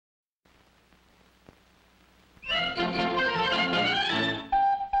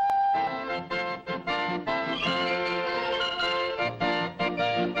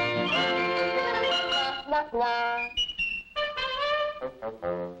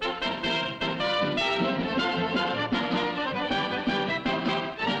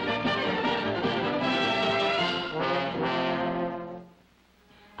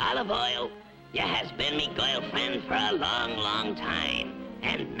a long, long time.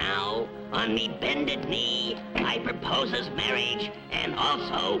 And now, on me bended knee, I proposes marriage and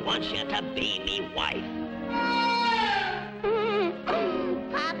also wants you to be me wife.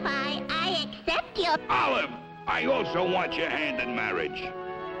 Popeye, I accept your... Olive, I also want your hand in marriage.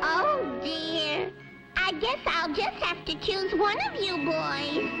 Oh, dear. I guess I'll just have to choose one of you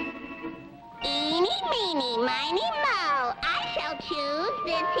boys. Eeny, meeny, miny, moe. I shall choose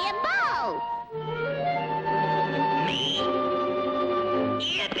this here bow. Me?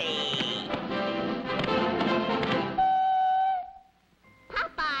 Yippee!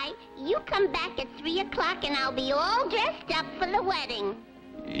 Popeye, you come back at 3 o'clock and I'll be all dressed up for the wedding.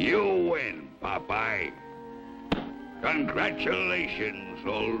 You win, Popeye. Congratulations,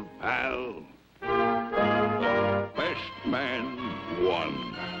 old pal. Best man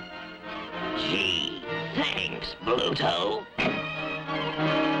won. Gee, thanks, Bluto.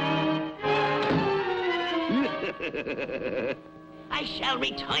 I shall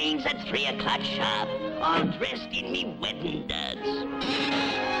return at 3 o'clock sharp, all dressed in me wedding duds.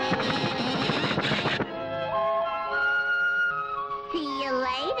 See you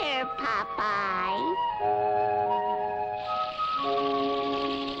later, Popeye.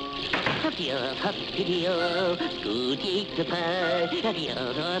 Topio, scooty the pie,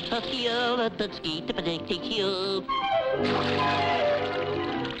 topio, let's get the potato.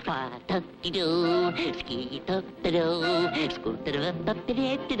 Ba-tucky-do, ski-tuck-da-do,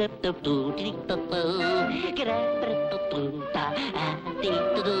 scoot-da-da-da-da-da-da-da-do-dee-do-do,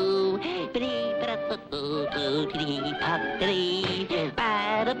 get-up-da-da-da-da-da-dee-do-do, ba-dee-ba-da-da-da-da-dee-pop-da-dee,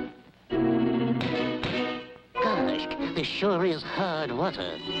 gosh, this sure is hard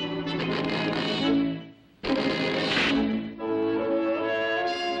water.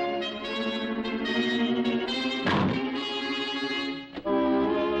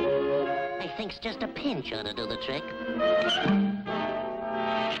 I think's just a pinch ought to do the trick.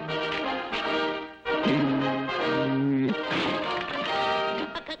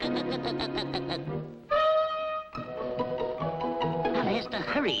 Now there's the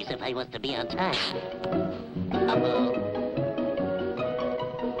hurries if I was to be on time. Uh-oh.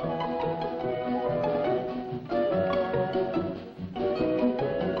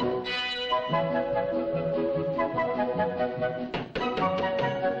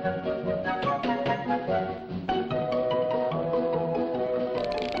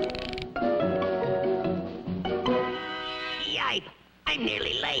 Yipe! I'm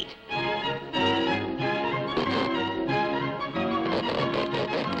nearly late.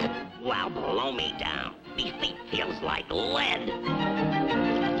 Wow, blow me down. Me feet feels like lead.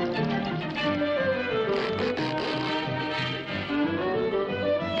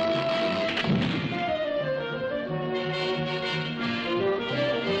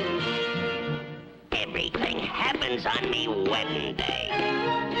 Everything happens on me wedding day.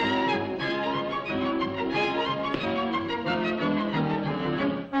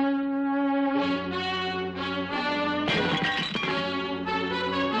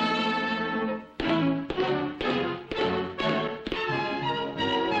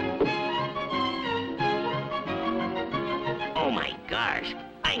 Oh my gosh,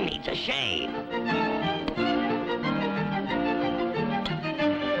 I need to shave.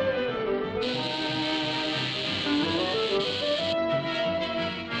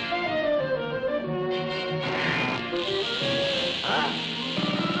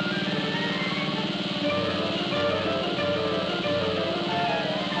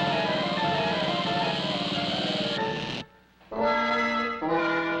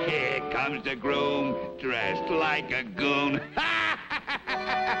 Here comes the groom, dressed like a goon.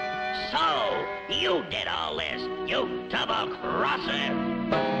 So, you did all this, you double-crosser.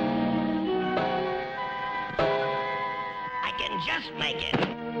 I can just make it.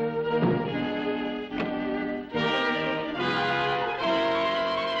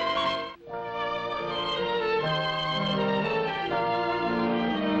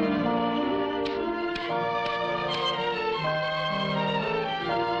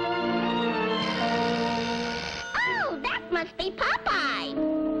 Oh, that must be Popeye.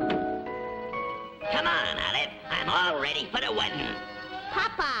 Come on, Olive. I'm all ready for the wedding.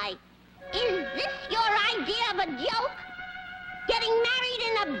 Popeye, is this your idea of a joke? Getting married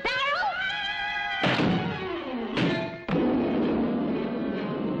in a barrel?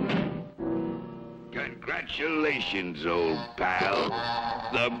 Congratulations, old pal.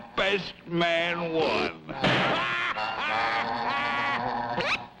 The best man won.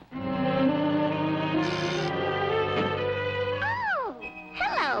 Oh,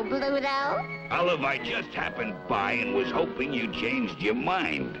 hello, Bluto. Olive, I just happened by and was hoping you changed your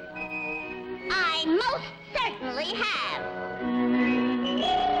mind. I most certainly have.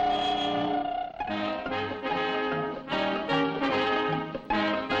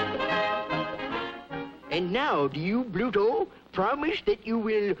 And now, do you, Bluto, promise that you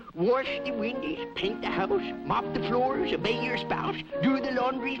will wash the windows, paint the house, mop the floors, obey your spouse, do the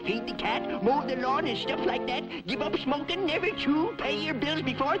laundry, feed the cat, mow the lawn and stuff like that, give up smoking, never chew, pay your bills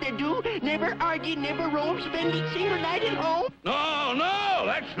before they're due, never argue, never roam, spend a single night at home? No, no,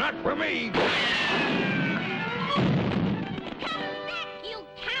 that's not for me. Come back, you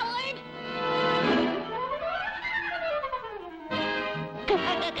coward!